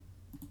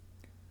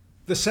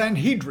The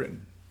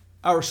Sanhedrin,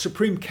 our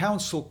Supreme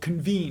Council,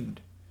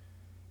 convened.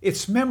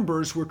 Its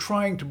members were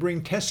trying to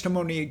bring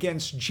testimony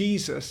against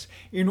Jesus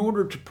in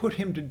order to put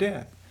him to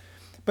death,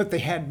 but they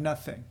had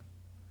nothing.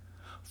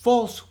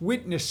 False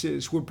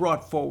witnesses were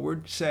brought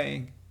forward,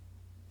 saying,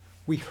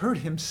 "We heard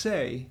him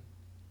say,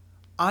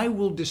 'I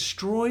will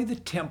destroy the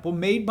temple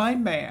made by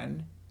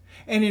man,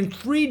 and in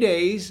 3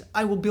 days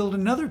I will build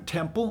another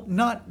temple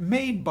not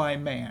made by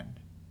man.'"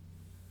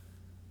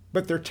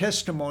 But their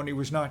testimony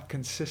was not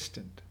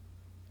consistent.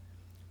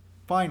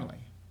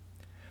 Finally,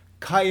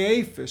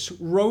 Caiaphas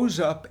rose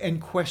up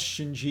and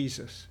questioned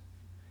Jesus.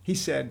 He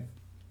said,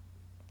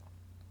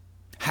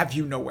 "Have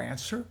you no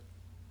answer?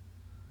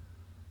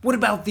 What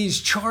about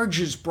these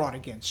charges brought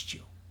against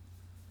you?"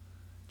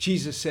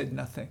 Jesus said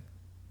nothing.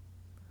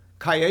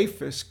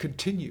 Caiaphas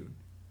continued,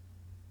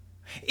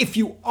 "If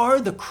you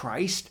are the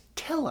Christ,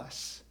 tell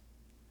us."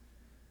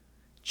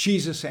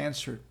 Jesus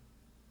answered,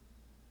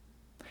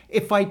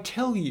 "If I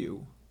tell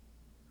you,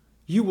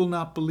 you will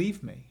not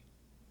believe me.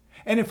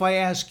 And if I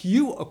ask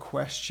you a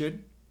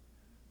question,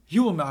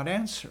 you will not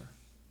answer.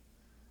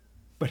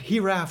 But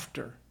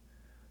hereafter,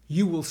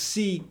 you will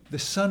see the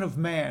Son of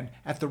Man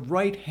at the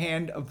right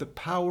hand of the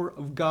power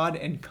of God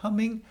and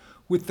coming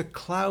with the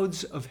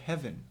clouds of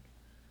heaven."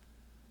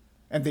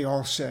 And they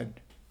all said,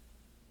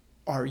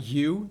 "Are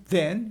you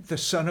then the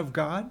Son of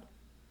God?"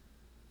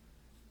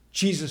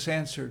 Jesus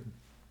answered,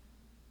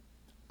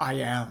 "I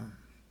am."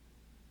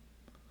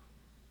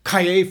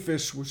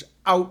 Caiaphas was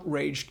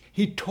outraged.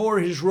 He tore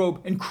his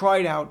robe and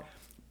cried out,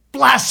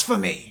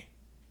 "Blasphemy!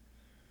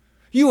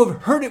 You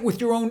have heard it with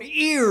your own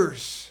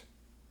ears.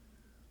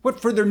 What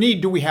further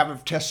need do we have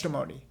of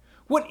testimony?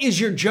 What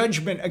is your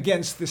judgment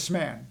against this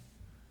man?"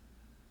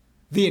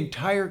 The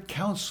entire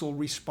council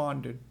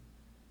responded,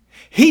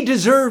 "He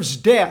deserves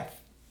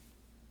death."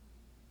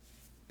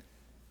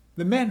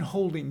 The men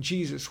holding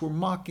Jesus were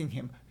mocking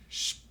him,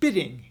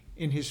 spitting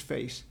in his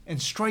face,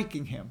 and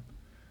striking him.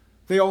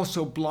 They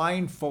also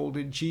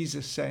blindfolded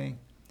Jesus, saying,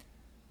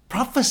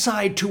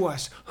 "Prophesy to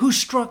us, who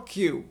struck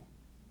you?"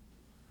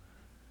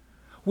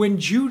 When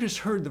Judas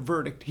heard the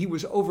verdict, he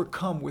was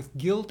overcome with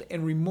guilt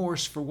and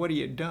remorse for what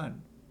he had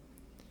done.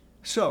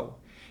 So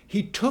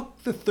he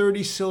took the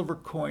 30 silver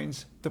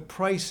coins, the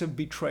price of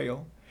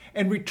betrayal,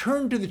 and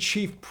returned to the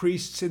chief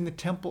priests in the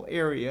temple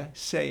area,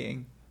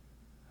 saying,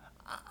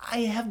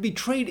 "I have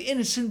betrayed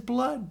innocent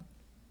blood."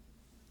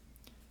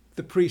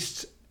 The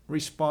priests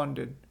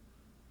responded,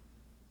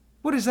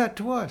 "What is that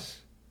to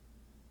us?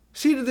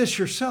 See to this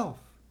yourself."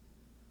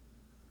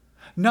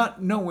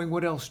 Not knowing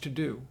what else to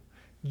do,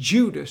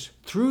 Judas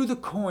threw the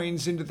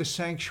coins into the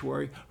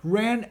sanctuary,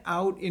 ran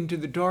out into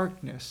the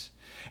darkness,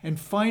 and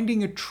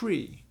finding a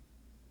tree,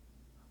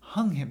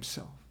 hung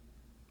himself.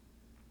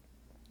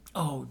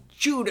 "Oh,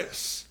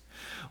 Judas,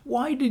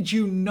 why did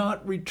you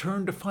not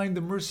return to find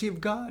the mercy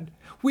of God?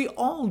 We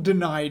all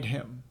denied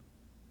him."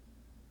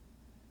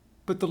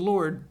 But the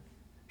Lord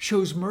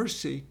shows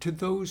mercy to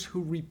those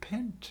who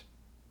repent.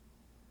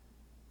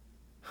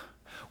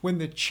 When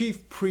the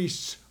chief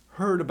priests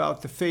heard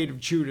about the fate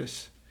of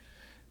Judas,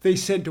 they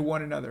said to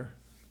one another,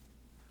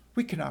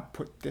 "We cannot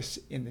put this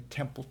in the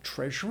temple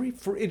treasury,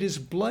 for it is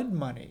blood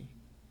money."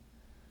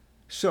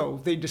 So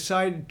they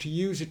decided to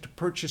use it to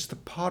purchase the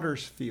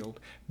potter's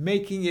field,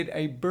 making it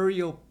a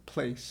burial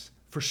place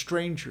for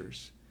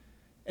strangers,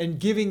 and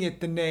giving it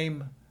the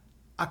name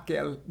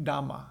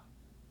Akeldama,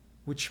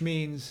 which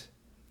means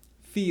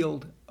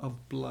field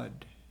of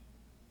blood.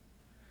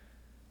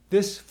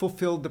 This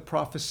fulfilled the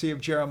prophecy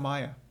of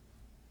Jeremiah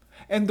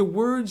and the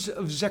words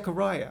of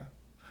Zechariah,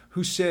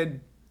 who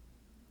said,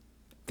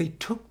 "They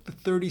took the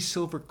 30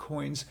 silver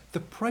coins, the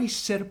price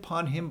set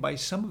upon him by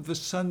some of the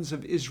sons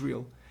of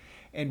Israel,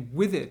 and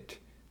with it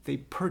they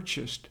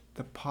purchased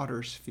the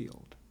potter's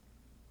field."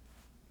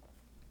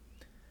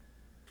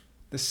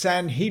 The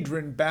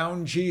Sanhedrin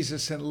bound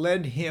Jesus and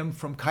led him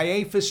from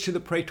Caiaphas to the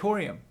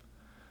praetorium,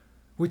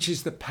 which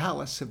is the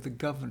palace of the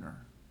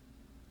governor,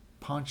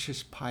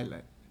 Pontius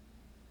Pilate.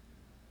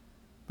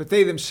 But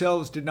they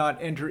themselves did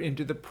not enter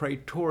into the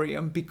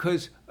praetorium,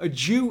 because a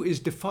Jew is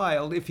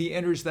defiled if he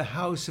enters the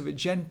house of a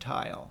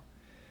Gentile,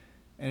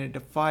 and a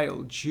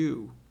defiled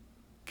Jew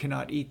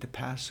cannot eat the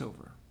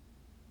Passover.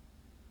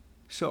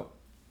 So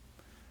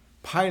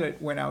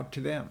Pilate went out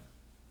to them,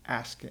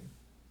 asking,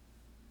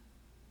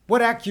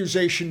 "What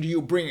accusation do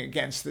you bring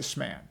against this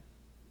man?"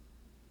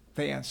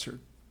 They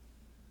answered,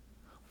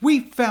 "We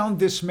found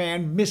this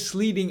man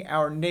misleading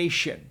our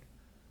nation,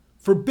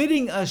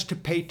 forbidding us to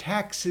pay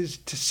taxes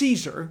to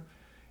Caesar,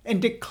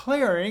 and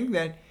declaring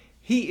that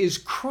he is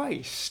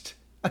Christ,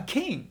 a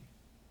king.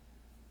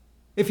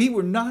 If he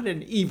were not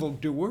an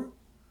evildoer,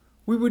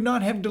 we would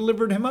not have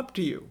delivered him up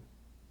to you."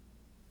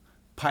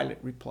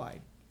 Pilate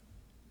replied,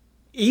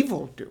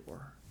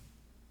 "Evildoer?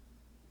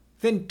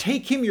 Then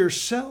take him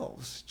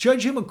yourselves.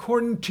 Judge him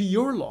according to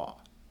your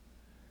law."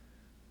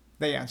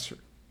 They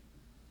answered,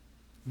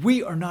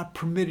 "We are not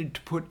permitted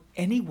to put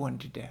anyone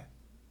to death,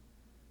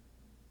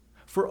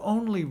 for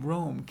only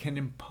Rome can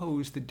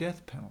impose the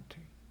death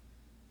penalty."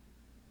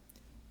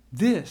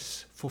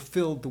 This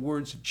fulfilled the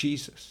words of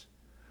Jesus,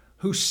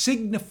 who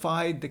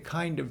signified the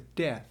kind of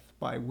death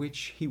by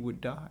which he would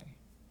die.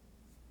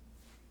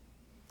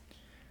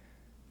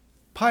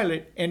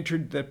 Pilate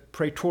entered the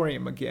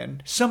praetorium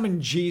again,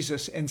 summoned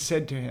Jesus, and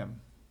said to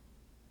him,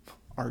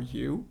 "Are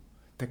you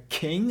the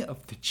king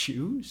of the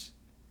Jews?"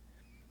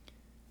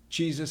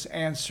 Jesus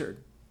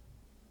answered,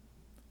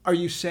 "Are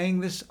you saying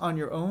this on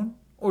your own,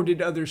 or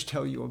did others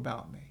tell you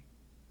about me?"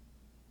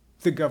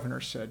 The governor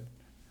said,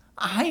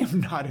 "I am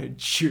not a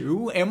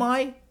Jew, am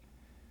I?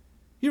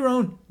 Your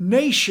own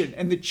nation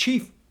and the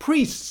chief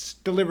priests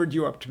delivered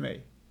you up to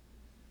me.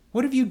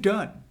 What have you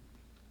done?"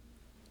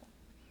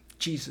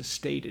 Jesus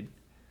stated,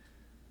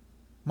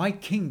 "My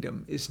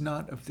kingdom is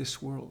not of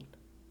this world.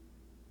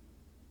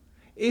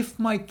 If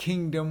my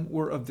kingdom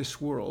were of this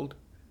world,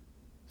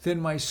 then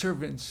my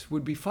servants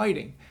would be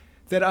fighting,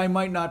 that I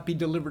might not be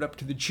delivered up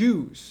to the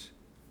Jews.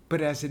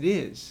 But as it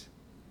is,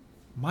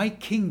 my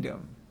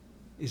kingdom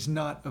is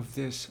not of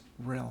this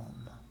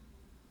realm."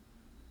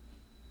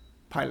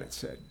 Pilate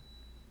said,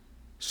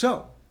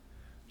 "So,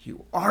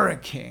 you are a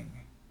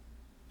king."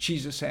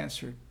 Jesus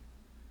answered,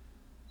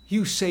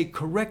 "You say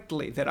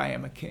correctly that I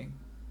am a king.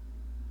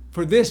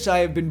 For this I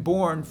have been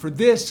born, for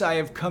this I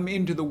have come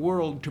into the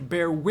world, to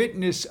bear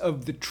witness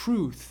of the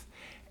truth.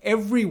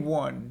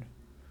 Everyone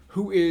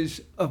who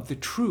is of the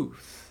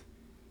truth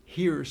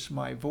hears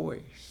my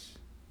voice."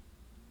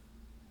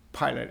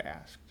 Pilate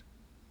asked,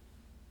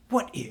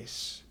 "What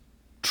is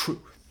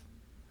truth?"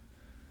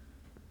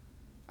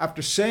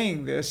 After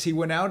saying this, he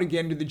went out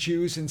again to the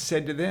Jews and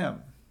said to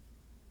them,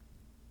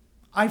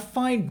 "I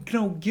find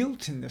no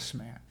guilt in this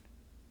man."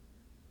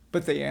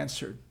 But they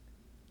answered,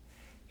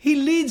 "He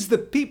leads the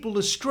people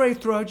astray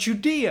throughout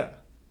Judea,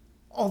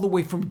 all the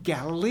way from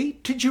Galilee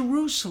to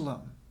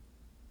Jerusalem."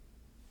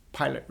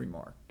 Pilate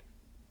remarked,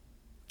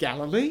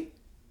 "Galilee?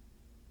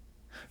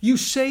 You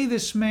say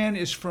this man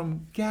is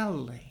from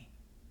Galilee.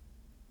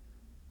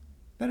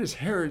 That is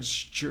Herod's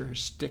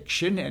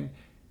jurisdiction, and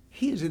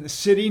he is in the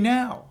city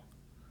now.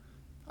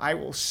 I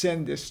will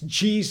send this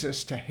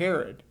Jesus to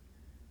Herod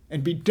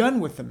and be done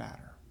with the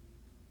matter."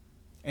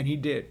 And he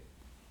did.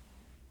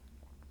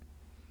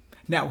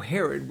 Now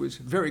Herod was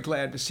very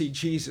glad to see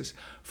Jesus,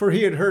 for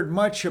he had heard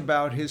much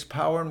about his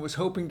power and was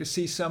hoping to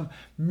see some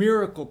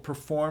miracle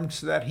performed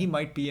so that he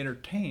might be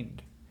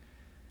entertained.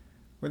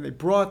 When they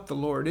brought the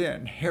Lord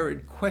in,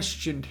 Herod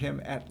questioned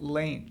him at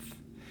length.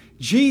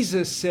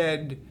 Jesus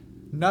said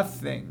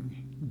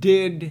nothing,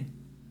 did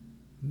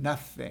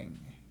nothing.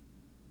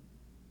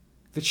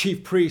 The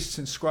chief priests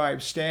and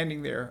scribes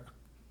standing there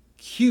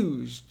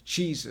accused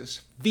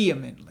Jesus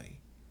vehemently.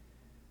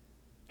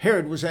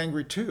 Herod was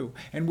angry too,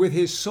 and with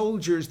his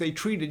soldiers they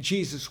treated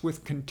Jesus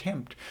with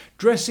contempt,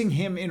 dressing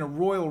him in a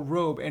royal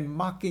robe and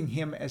mocking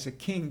him as a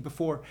king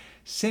before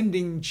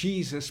sending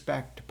Jesus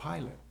back to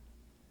Pilate.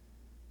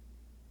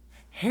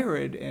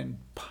 Herod and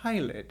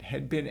Pilate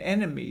had been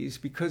enemies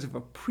because of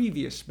a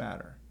previous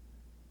matter,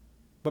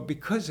 but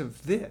because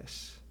of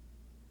this,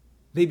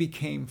 they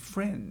became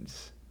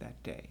friends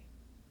that day.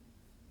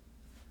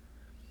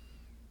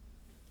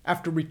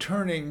 After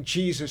returning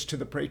Jesus to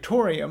the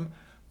praetorium,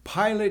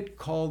 Pilate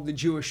called the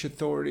Jewish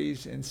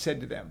authorities and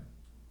said to them,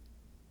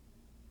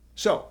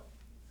 "So,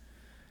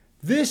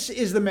 this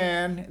is the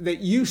man that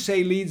you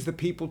say leads the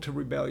people to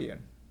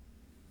rebellion.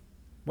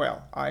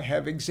 Well, I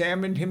have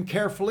examined him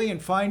carefully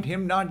and find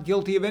him not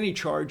guilty of any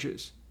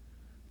charges,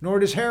 nor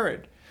does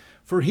Herod,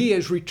 for he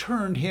has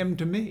returned him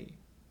to me.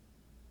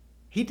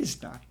 He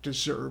does not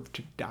deserve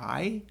to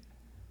die.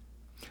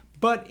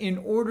 But in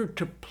order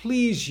to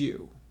please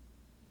you,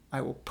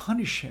 I will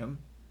punish him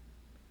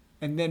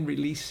and then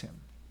release him.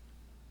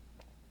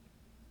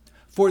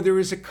 For there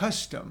is a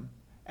custom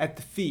at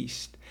the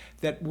feast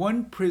that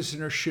one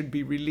prisoner should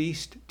be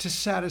released to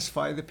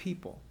satisfy the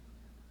people.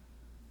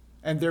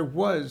 And there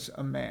was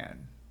a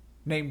man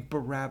named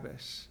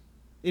Barabbas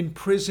in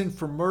prison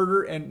for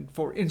murder and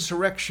for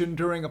insurrection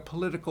during a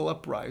political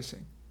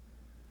uprising.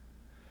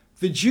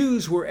 The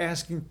Jews were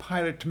asking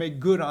Pilate to make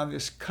good on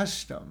this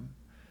custom.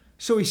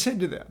 So he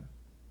said to them,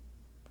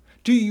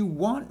 "Do you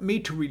want me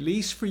to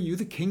release for you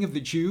the king of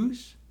the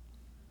Jews?"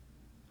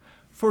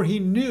 For he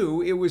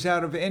knew it was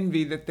out of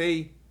envy that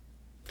they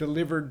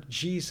delivered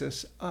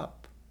Jesus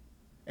up.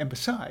 And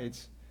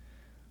besides,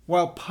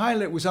 while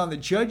Pilate was on the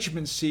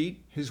judgment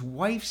seat, his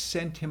wife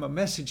sent him a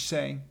message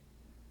saying,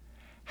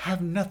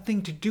 "Have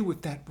nothing to do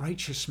with that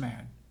righteous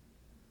man.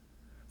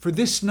 For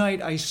this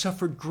night I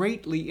suffered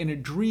greatly in a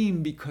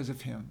dream because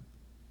of him."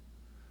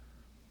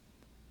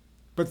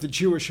 But the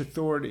Jewish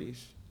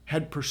authorities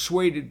had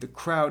persuaded the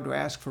crowd to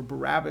ask for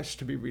Barabbas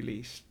to be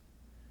released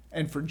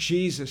and for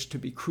Jesus to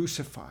be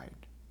crucified.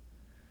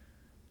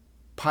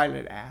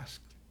 Pilate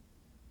asked,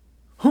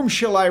 "Whom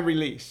shall I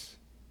release?"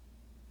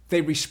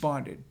 They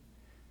responded,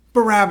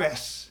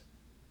 "Barabbas."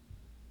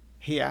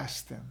 He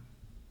asked them,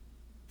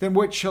 "Then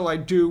what shall I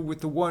do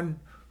with the one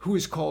who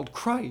is called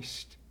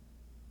Christ?"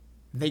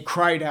 They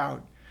cried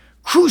out,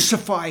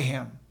 "Crucify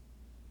him!"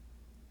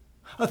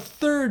 A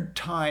third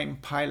time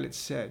Pilate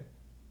said,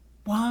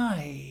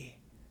 "Why?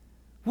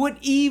 What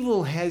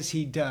evil has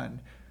he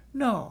done?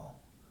 No,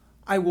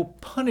 I will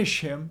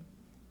punish him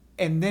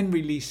and then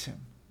release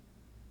him."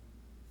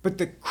 But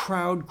the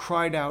crowd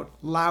cried out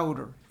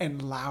louder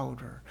and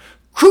louder,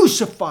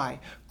 "Crucify!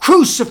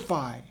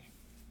 Crucify!"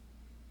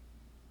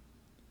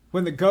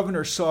 When the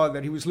governor saw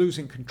that he was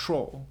losing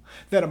control,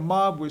 that a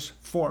mob was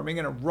forming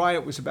and a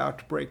riot was about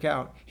to break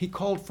out, he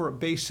called for a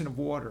basin of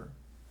water.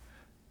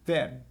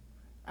 Then,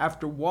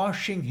 after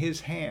washing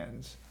his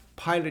hands,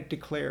 Pilate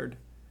declared,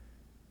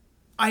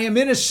 "I am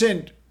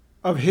innocent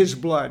of his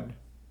blood.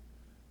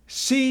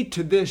 See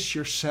to this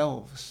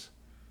yourselves."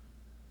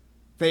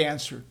 They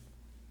answered,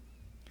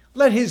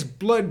 "Let his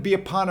blood be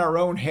upon our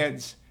own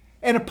heads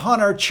and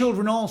upon our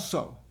children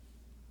also."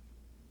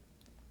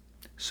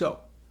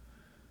 So,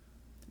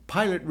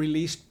 Pilate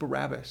released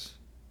Barabbas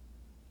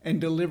and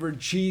delivered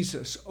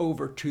Jesus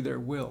over to their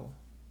will.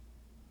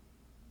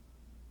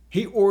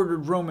 He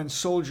ordered Roman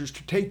soldiers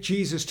to take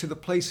Jesus to the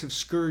place of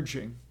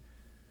scourging.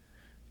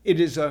 It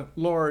is a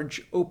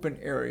large open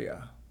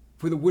area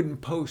with a wooden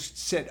post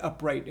set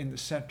upright in the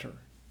center.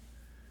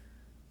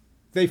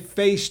 They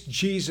faced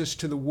Jesus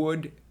to the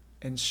wood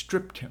and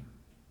stripped him.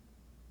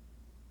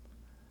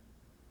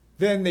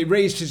 Then they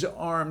raised his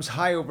arms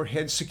high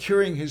overhead,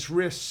 securing his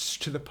wrists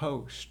to the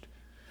post.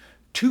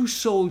 2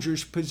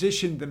 soldiers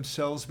positioned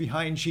themselves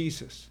behind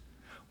Jesus,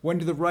 one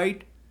to the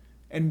right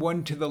and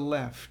one to the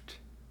left,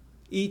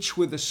 each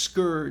with a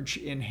scourge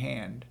in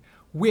hand,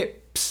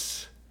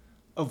 whips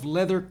of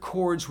leather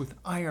cords with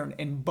iron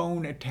and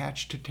bone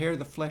attached to tear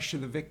the flesh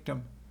of the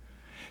victim.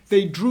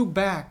 They drew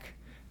back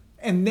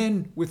and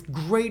then with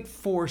great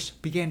force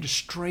began to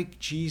strike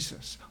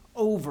Jesus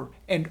over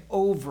and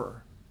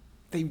over.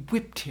 They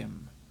whipped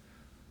him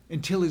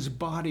until his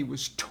body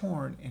was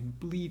torn and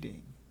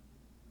bleeding.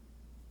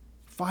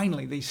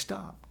 Finally, they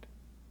stopped.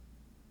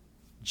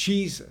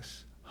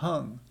 Jesus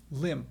hung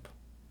limp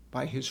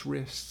by his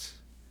wrists.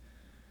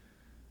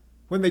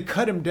 When they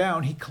cut him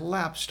down, he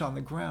collapsed on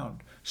the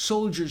ground.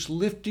 Soldiers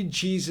lifted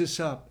Jesus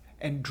up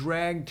and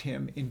dragged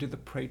him into the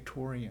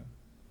praetorium.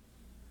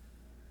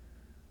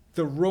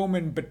 The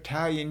Roman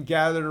battalion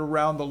gathered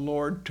around the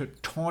Lord to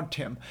taunt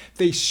him.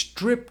 They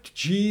stripped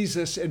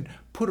Jesus and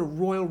put a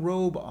royal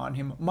robe on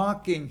him,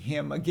 mocking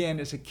him again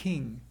as a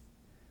king.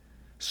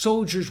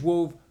 Soldiers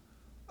wove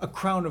a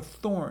crown of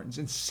thorns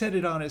and set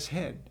it on his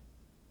head,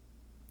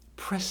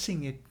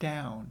 pressing it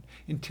down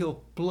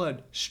until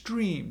blood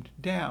streamed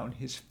down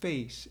his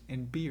face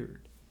and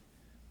beard.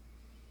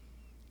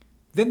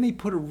 Then they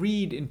put a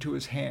reed into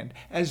his hand,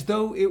 as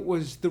though it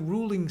was the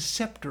ruling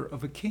scepter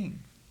of a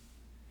king,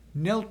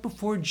 knelt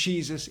before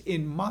Jesus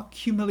in mock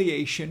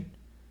humiliation,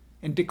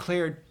 and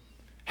declared,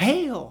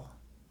 "Hail,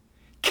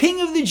 King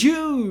of the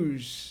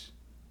Jews!"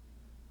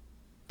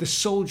 The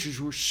soldiers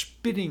were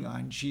spitting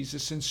on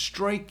Jesus and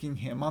striking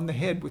him on the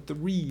head with the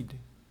reed.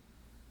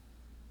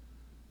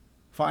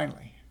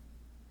 Finally,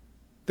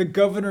 the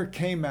governor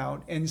came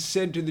out and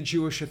said to the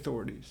Jewish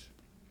authorities,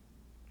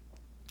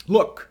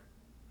 "Look,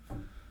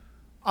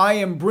 I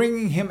am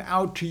bringing him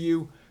out to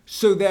you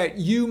so that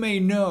you may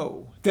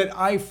know that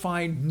I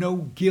find no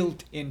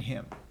guilt in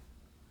him."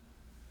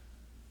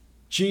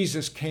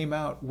 Jesus came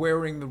out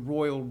wearing the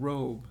royal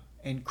robe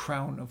and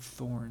crown of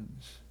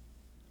thorns.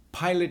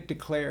 Pilate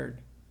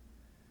declared,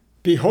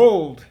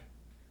 "Behold,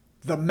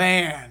 the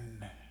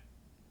man."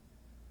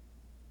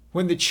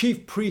 When the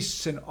chief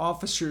priests and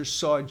officers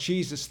saw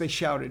Jesus, they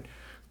shouted,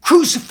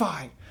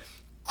 "Crucify!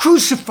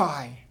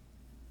 Crucify!"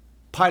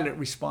 Pilate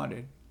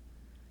responded,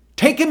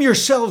 "Take him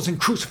yourselves and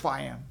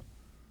crucify him.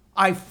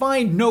 I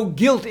find no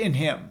guilt in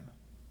him."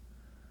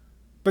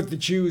 But the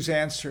Jews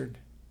answered,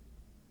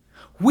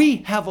 "We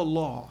have a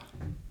law,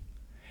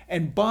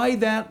 and by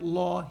that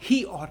law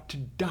he ought to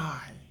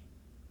die,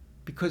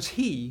 because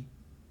he,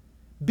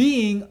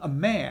 being a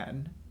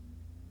man,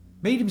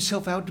 made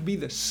himself out to be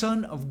the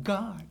Son of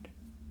God."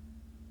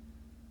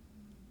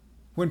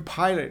 When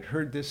Pilate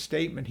heard this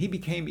statement, he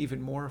became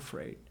even more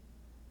afraid.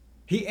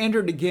 He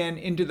entered again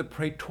into the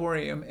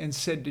praetorium and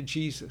said to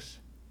Jesus,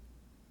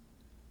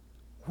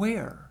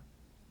 "Where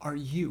are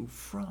you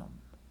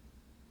from?"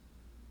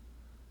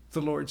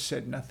 The Lord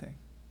said nothing.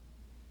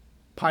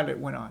 Pilate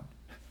went on,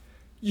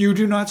 "You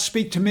do not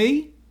speak to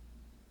me?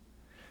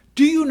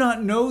 Do you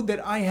not know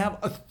that I have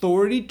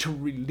authority to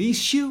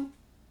release you?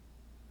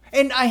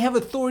 And I have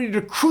authority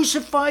to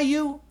crucify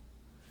you?"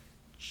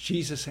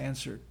 Jesus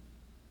answered,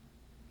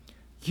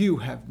 "You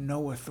have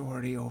no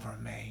authority over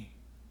me,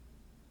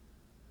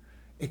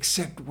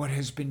 except what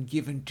has been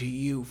given to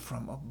you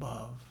from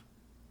above.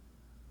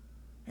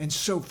 And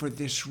so for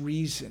this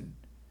reason,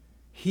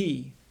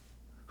 he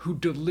who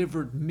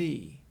delivered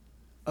me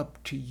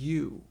up to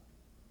you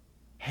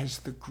has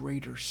the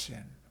greater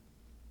sin."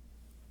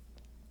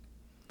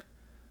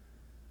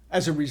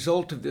 As a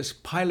result of this,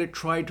 Pilate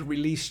tried to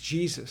release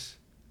Jesus,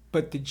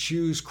 but the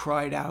Jews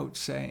cried out,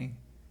 saying,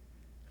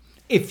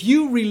 "If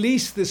you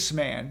release this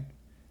man,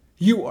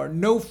 you are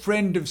no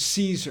friend of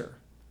Caesar.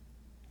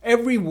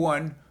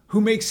 Everyone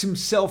who makes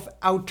himself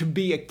out to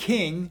be a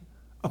king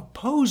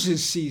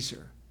opposes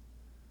Caesar."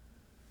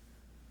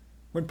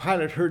 When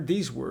Pilate heard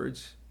these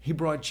words, he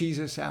brought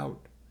Jesus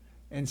out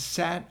and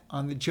sat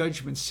on the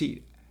judgment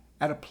seat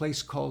at a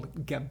place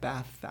called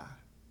Gabbatha,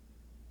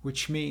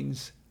 which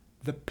means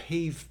the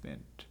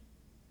pavement.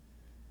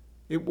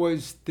 It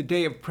was the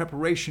day of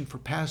preparation for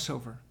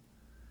Passover.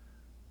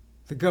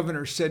 The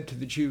governor said to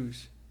the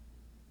Jews,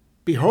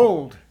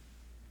 "Behold,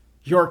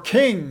 your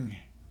king!"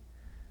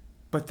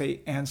 But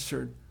they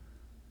answered,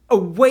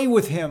 "Away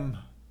with him!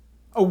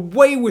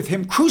 Away with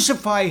him!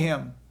 Crucify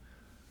him!"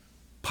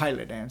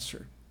 Pilate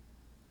answered,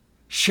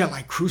 "Shall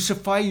I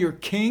crucify your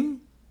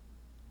king?"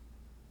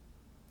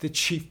 The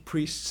chief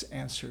priests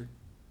answered,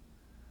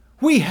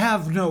 "We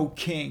have no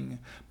king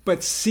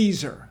but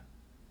Caesar."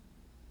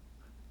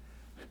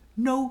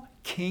 No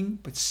king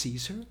but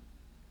Caesar?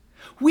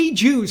 We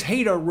Jews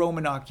hate our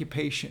Roman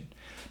occupation.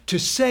 To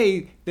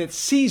say that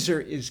Caesar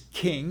is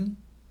king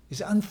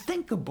is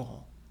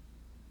unthinkable.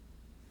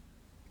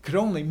 It could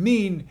only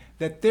mean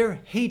that their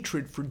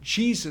hatred for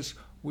Jesus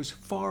was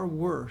far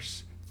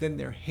worse than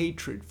their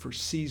hatred for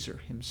Caesar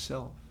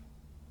himself.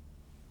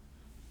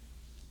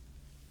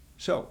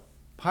 So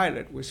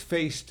Pilate was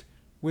faced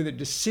with a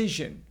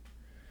decision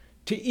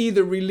to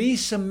either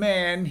release a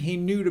man he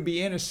knew to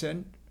be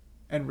innocent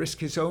and risk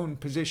his own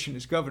position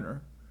as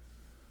governor,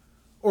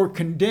 or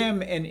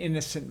condemn an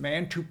innocent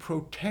man to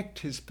protect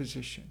his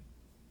position.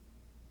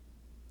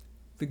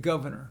 The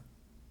governor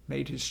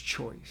made his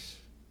choice.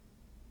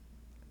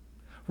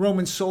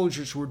 Roman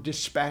soldiers were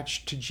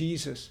dispatched to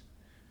Jesus.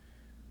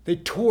 They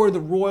tore the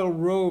royal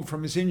robe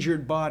from his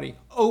injured body,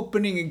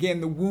 opening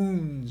again the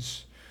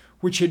wounds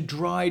which had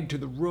dried to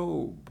the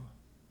robe.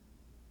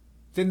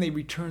 Then they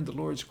returned the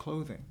Lord's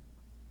clothing.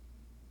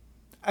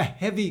 A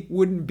heavy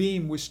wooden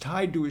beam was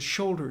tied to his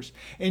shoulders,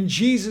 and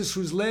Jesus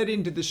was led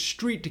into the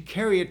street to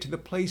carry it to the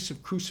place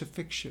of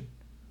crucifixion.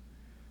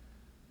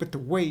 But the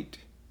weight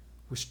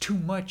was too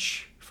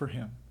much for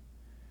him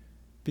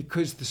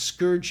because the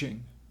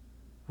scourging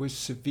was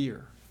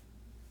severe.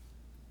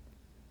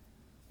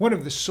 One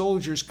of the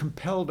soldiers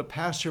compelled a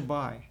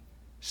passerby,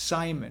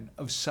 Simon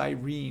of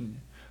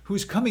Cyrene, who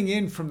was coming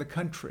in from the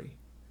country,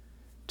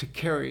 to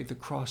carry the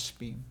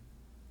crossbeam.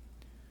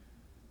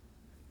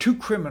 Two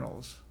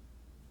criminals,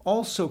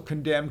 also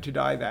condemned to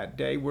die that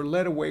day, were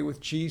led away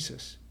with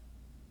Jesus.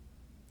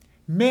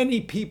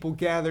 Many people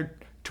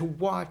gathered to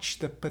watch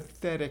the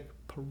pathetic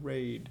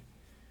parade,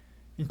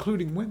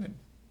 including women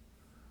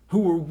who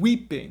were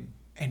weeping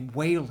and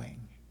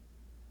wailing.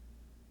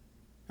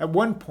 At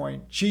one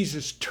point,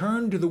 Jesus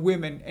turned to the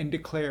women and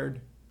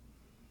declared,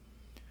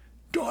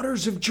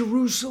 "Daughters of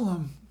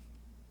Jerusalem,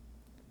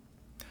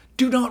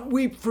 do not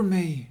weep for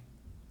me,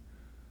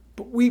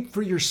 but weep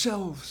for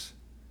yourselves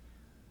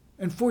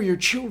and for your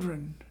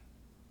children.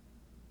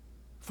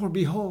 For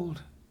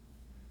behold,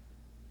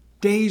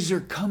 days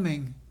are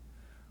coming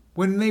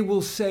when they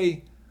will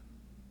say,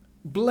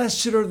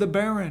 'Blessed are the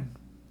barren,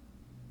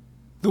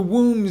 the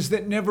wombs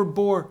that never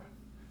bore,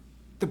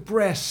 the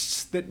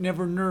breasts that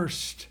never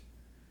nursed.'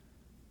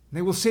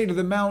 They will say to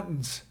the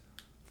mountains,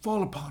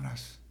 'Fall upon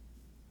us,'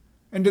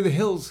 and to the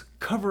hills,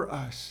 'Cover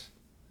us,'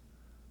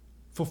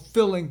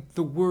 fulfilling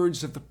the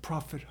words of the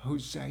prophet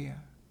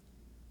Hosea.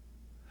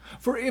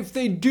 For if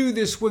they do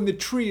this when the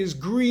tree is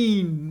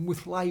green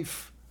with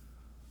life,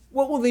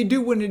 what will they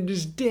do when it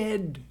is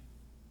dead?"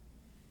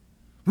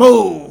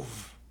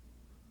 "Move!"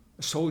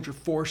 A soldier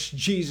forced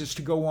Jesus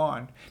to go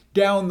on,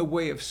 down the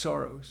way of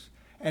sorrows,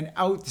 and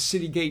out the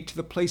city gate to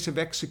the place of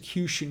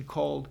execution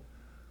called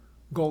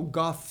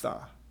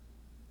Golgotha,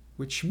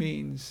 which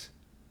means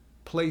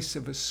place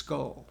of a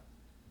skull.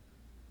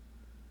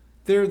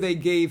 There they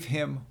gave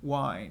him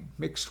wine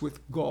mixed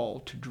with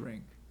gall to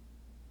drink.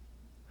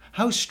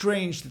 How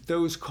strange that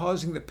those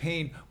causing the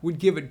pain would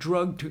give a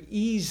drug to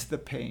ease the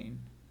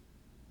pain.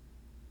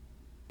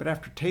 But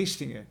after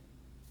tasting it,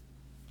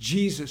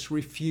 Jesus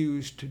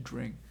refused to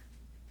drink.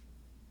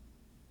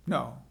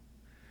 No,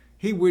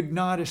 he would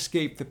not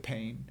escape the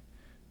pain,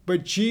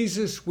 but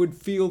Jesus would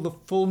feel the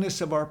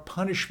fullness of our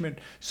punishment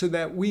so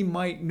that we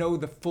might know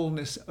the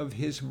fullness of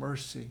his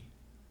mercy.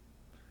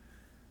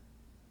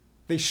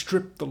 They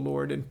stripped the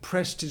Lord and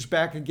pressed his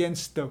back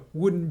against the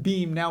wooden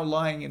beam now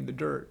lying in the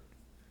dirt.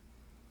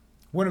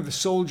 One of the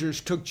soldiers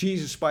took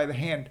Jesus by the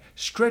hand,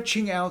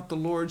 stretching out the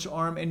Lord's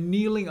arm and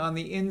kneeling on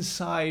the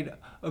inside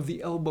of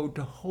the elbow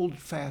to hold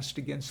fast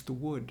against the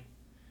wood.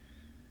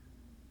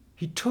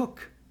 He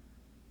took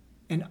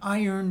an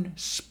iron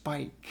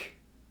spike,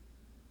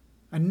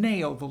 a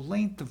nail the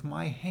length of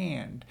my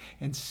hand,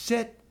 and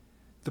set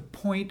the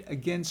point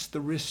against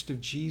the wrist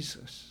of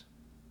Jesus.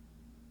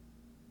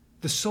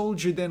 The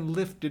soldier then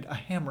lifted a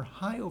hammer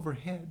high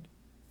overhead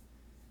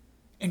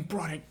and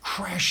brought it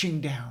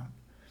crashing down.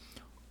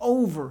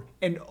 Over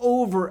and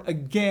over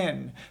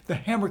again, the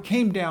hammer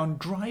came down,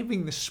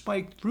 driving the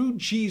spike through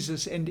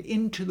Jesus and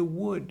into the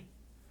wood.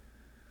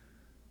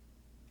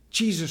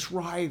 Jesus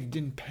writhed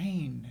in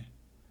pain,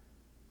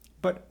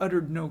 but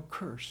uttered no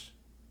curse.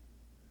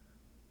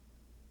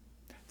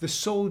 The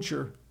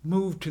soldier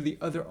moved to the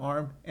other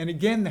arm, and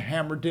again the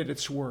hammer did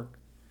its work.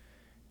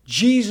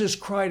 Jesus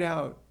cried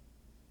out,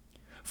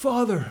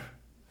 "Father,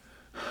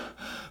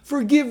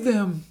 "Forgive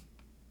them.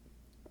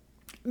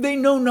 They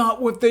know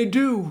not what they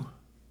do."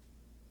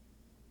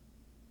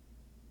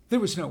 There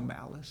was no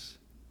malice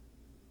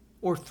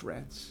or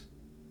threats,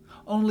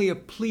 only a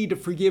plea to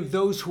forgive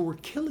those who were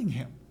killing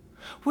him.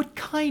 What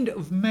kind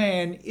of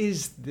man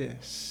is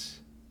this?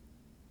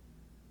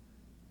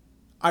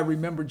 I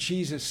remember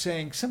Jesus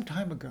saying some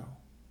time ago,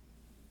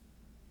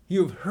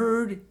 "You have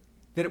heard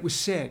that it was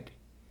said,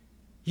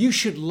 'You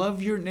should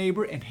love your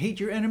neighbor and hate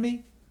your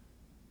enemy.'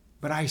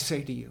 But I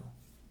say to you,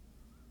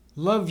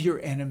 love your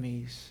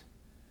enemies.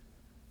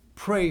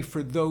 Pray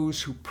for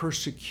those who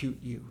persecute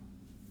you."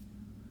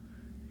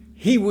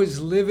 He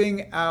was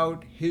living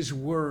out his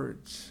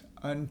words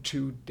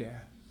unto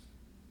death.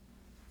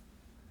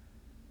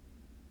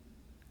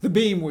 The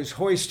beam was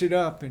hoisted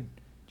up and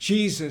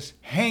Jesus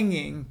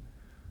hanging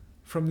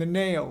from the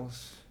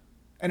nails,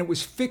 and it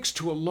was fixed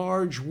to a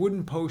large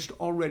wooden post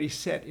already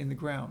set in the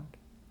ground.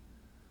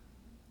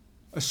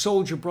 A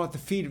soldier brought the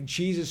feet of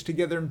Jesus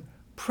together and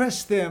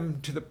pressed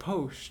them to the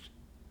post.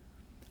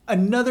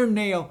 Another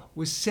nail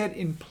was set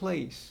in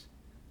place.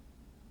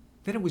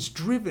 Then it was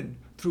driven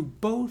through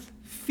both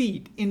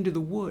feet into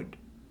the wood.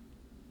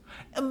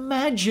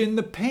 Imagine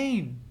the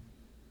pain.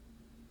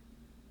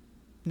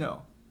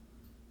 No,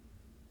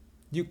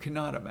 you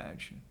cannot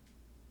imagine,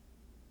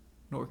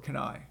 nor can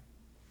I.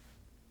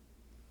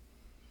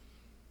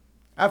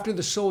 After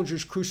the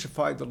soldiers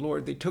crucified the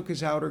Lord, they took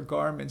his outer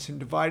garments and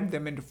divided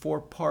them into 4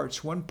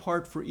 parts, 1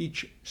 part for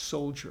each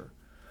soldier.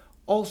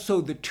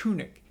 Also the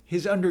tunic,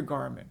 his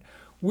undergarment,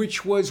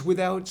 which was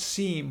without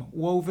seam,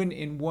 woven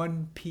in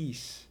 1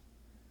 piece.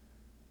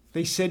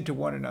 They said to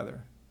one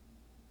another,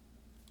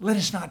 "Let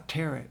us not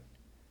tear it,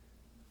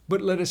 but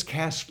let us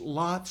cast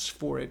lots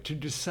for it to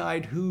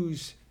decide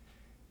whose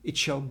it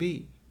shall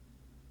be."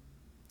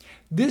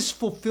 This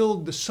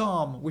fulfilled the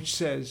psalm which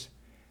says,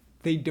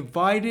 "They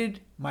divided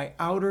my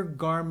outer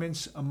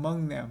garments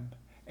among them,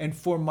 and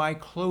for my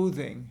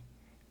clothing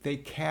they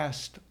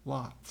cast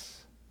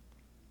lots."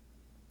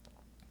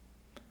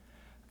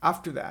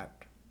 After that,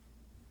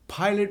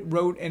 Pilate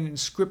wrote an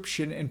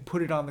inscription and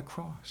put it on the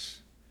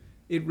cross.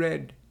 It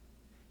read,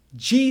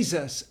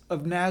 "Jesus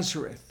of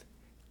Nazareth,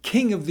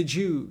 King of the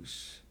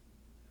Jews."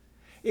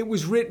 It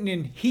was written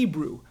in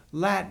Hebrew,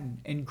 Latin,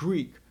 and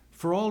Greek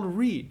for all to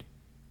read.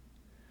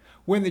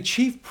 When the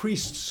chief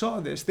priests saw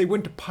this, they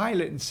went to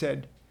Pilate and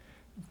said,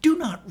 "Do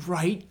not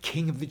write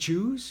King of the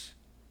Jews,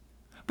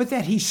 but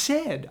that he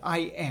said, 'I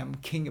am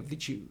King of the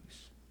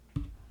Jews.'"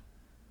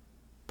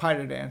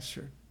 Pilate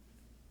answered,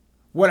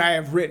 "What I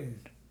have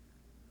written,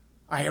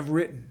 I have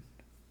written."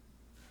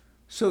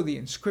 So the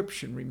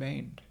inscription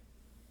remained.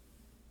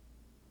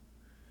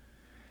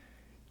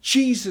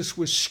 Jesus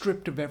was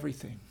stripped of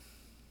everything,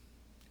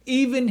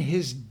 even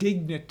his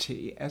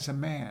dignity as a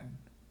man.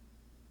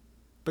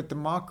 But the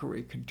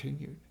mockery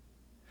continued.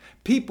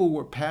 People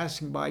were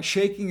passing by,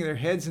 shaking their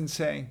heads and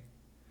saying,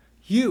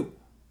 "You,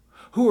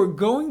 who are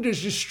going to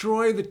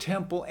destroy the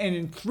temple and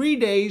in 3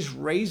 days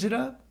raise it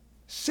up,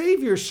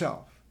 save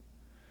yourself.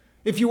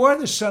 If you are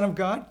the Son of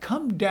God,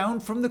 come down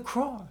from the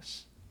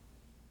cross."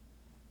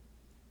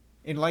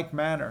 In like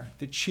manner,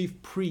 the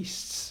chief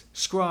priests,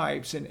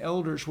 scribes, and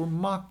elders were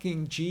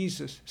mocking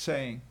Jesus,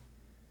 saying,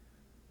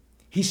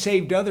 "He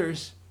saved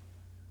others,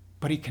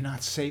 but he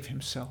cannot save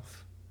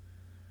himself.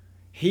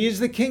 He is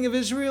the King of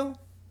Israel?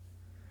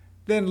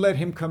 Then let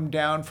him come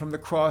down from the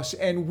cross,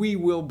 and we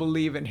will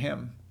believe in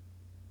him.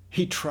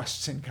 He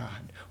trusts in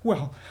God.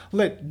 Well,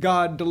 let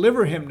God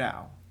deliver him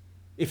now,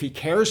 if he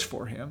cares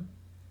for him.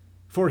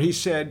 For he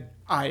said,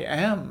 'I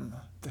am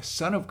the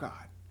Son of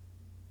God.'"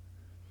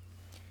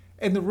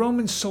 And the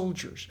Roman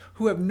soldiers,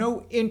 who have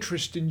no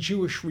interest in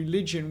Jewish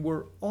religion,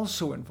 were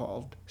also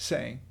involved,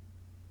 saying,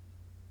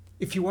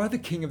 "If you are the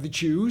King of the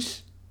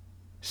Jews,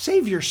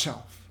 save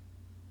yourself."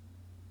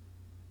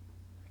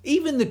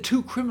 Even the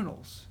 2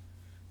 criminals,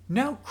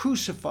 now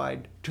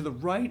crucified to the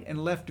right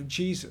and left of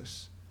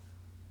Jesus,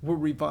 were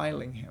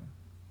reviling him.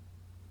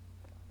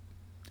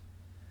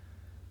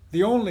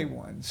 The only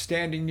ones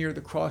standing near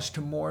the cross to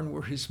mourn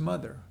were his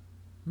mother,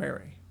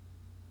 Mary,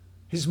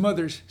 his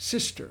mother's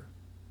sister,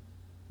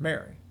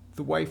 Mary,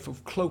 the wife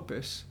of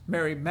Clopas,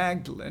 Mary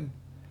Magdalene,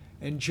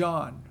 and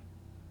John.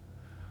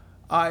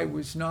 I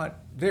was not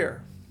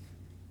there.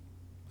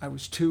 I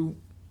was too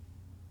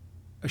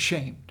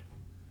ashamed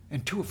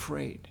and too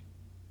afraid.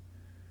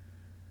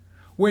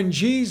 When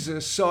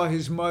Jesus saw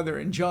his mother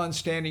and John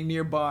standing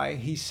nearby,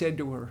 he said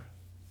to her,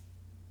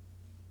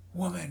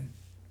 "Woman,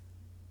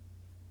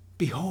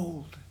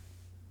 behold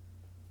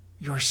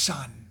your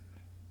son."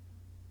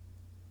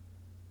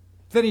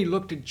 Then he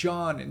looked at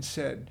John and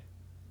said,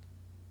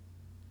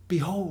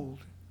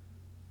 "Behold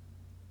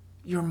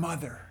your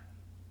mother."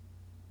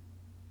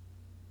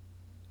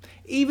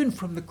 Even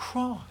from the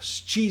cross,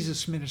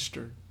 Jesus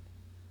ministered.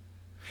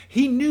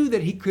 He knew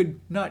that he could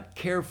not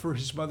care for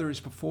his mother as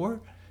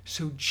before,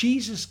 so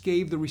Jesus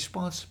gave the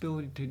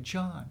responsibility to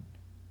John.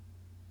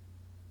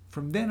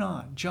 From then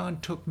on, John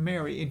took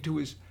Mary into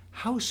his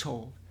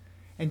household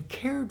and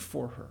cared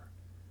for her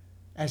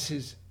as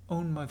his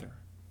own mother.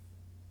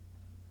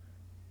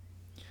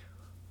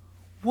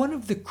 One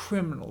of the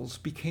criminals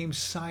became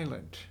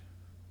silent,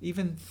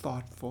 even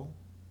thoughtful,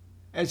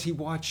 as he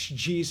watched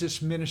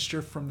Jesus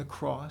minister from the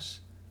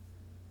cross.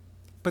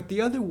 But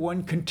the other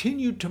one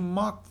continued to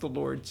mock the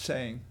Lord,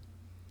 saying,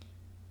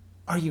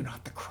 "Are you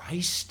not the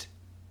Christ?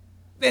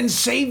 Then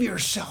save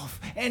yourself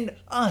and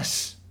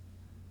us."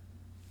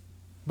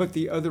 But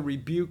the other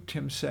rebuked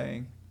him,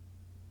 saying,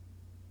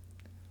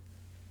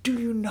 "Do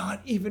you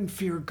not even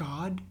fear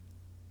God?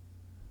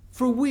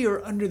 For we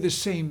are under the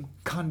same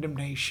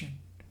condemnation,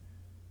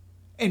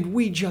 and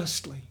we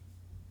justly.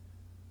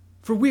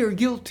 For we are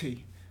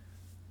guilty,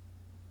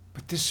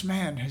 but this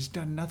man has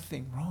done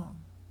nothing wrong."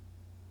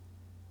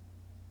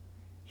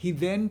 He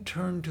then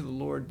turned to the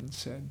Lord and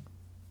said,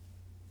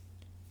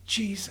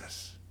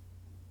 "Jesus,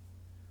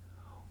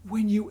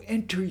 when you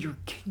enter your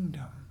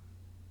kingdom,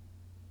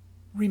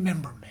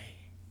 remember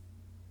me."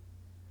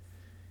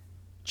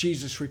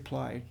 Jesus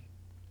replied,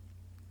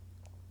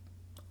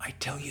 "I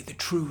tell you the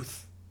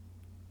truth.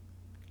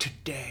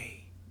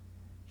 Today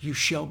you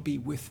shall be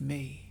with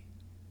me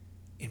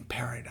in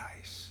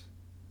paradise."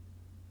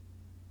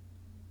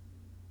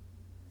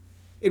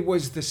 It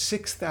was the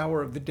 6th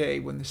hour of the day,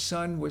 when the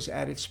sun was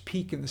at its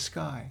peak in the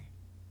sky,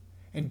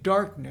 and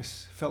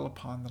darkness fell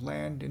upon the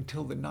land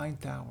until the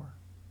 9th hour.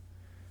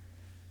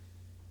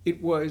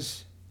 It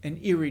was an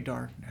eerie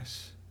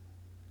darkness,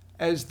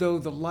 as though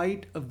the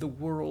light of the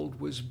world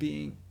was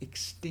being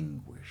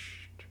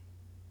extinguished.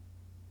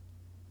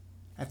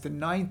 At the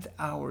 9th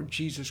hour,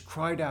 Jesus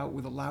cried out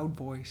with a loud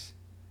voice,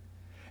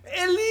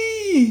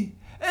 "Eli,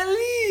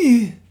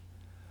 Eli,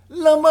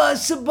 lama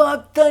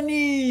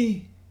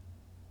sabachthani?"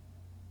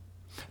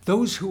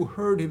 Those who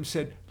heard him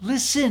said,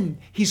 "Listen,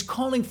 he's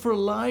calling for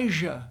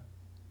Elijah."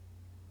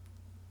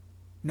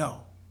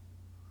 No,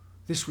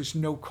 this was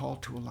no call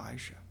to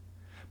Elijah,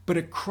 but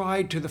a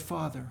cry to the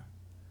Father,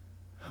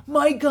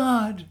 my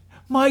God,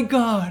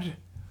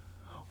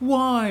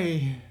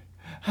 why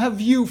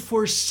have you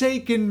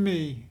forsaken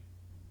me?"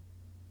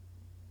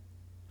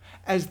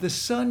 As the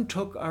Son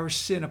took our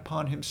sin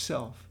upon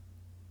himself,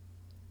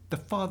 the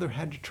Father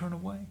had to turn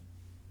away.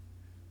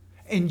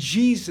 And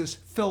Jesus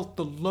felt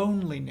the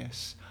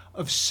loneliness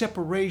of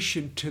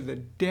separation to the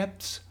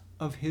depths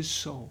of his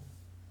soul.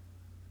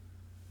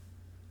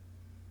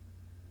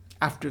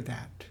 After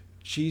that,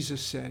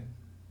 Jesus said,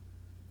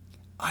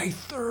 "I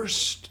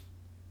thirst."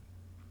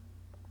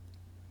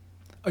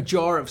 A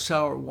jar of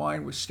sour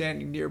wine was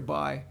standing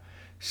nearby.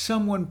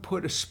 Someone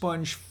put a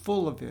sponge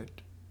full of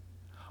it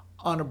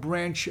on a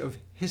branch of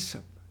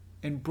hyssop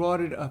and brought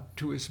it up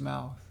to his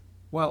mouth,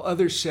 while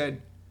others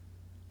said,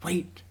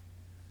 "Wait,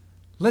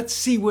 let's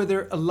see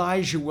whether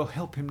Elijah will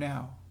help him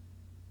now."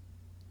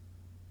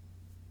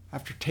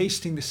 After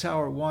tasting the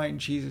sour wine,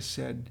 Jesus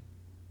said,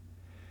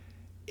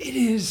 "It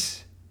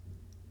is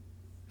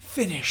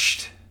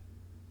finished.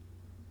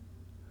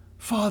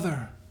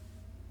 Father,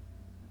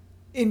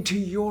 into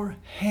your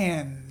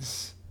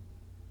hands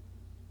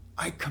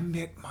I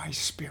commit my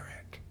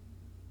spirit."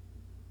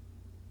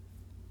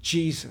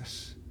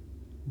 Jesus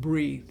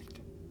breathed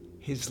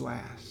his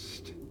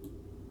last.